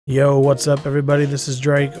Yo, what's up everybody? This is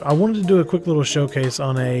Drake. I wanted to do a quick little showcase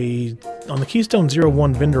on the Keystone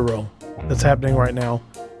 01 vendor roll that's happening right now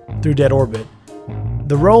through Dead Orbit.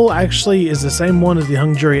 The roll actually is the same one as the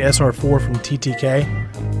Hung Jury SR4 from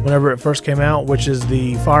TTK whenever it first came out, which is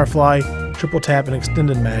the Firefly, triple tap, and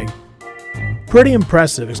extended mag. Pretty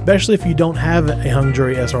impressive, especially if you don't have a Hung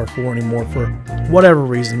Jury SR4 anymore for whatever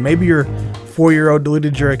reason. Maybe your 4-year-old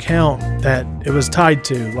deleted your account that it was tied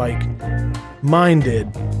to, like mine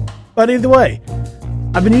did. But either way,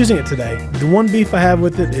 I've been using it today. The one beef I have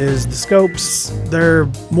with it is the scopes. They're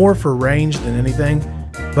more for range than anything,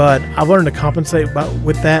 but I've learned to compensate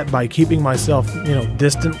with that by keeping myself,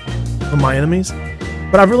 distant from my enemies.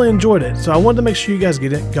 But I've really enjoyed it, so I wanted to make sure you guys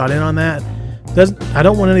got in on that. I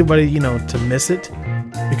don't want anybody, to miss it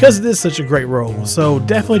because it is such a great roll. So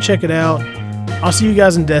definitely check it out. I'll see you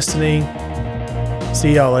guys in Destiny.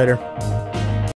 See y'all later.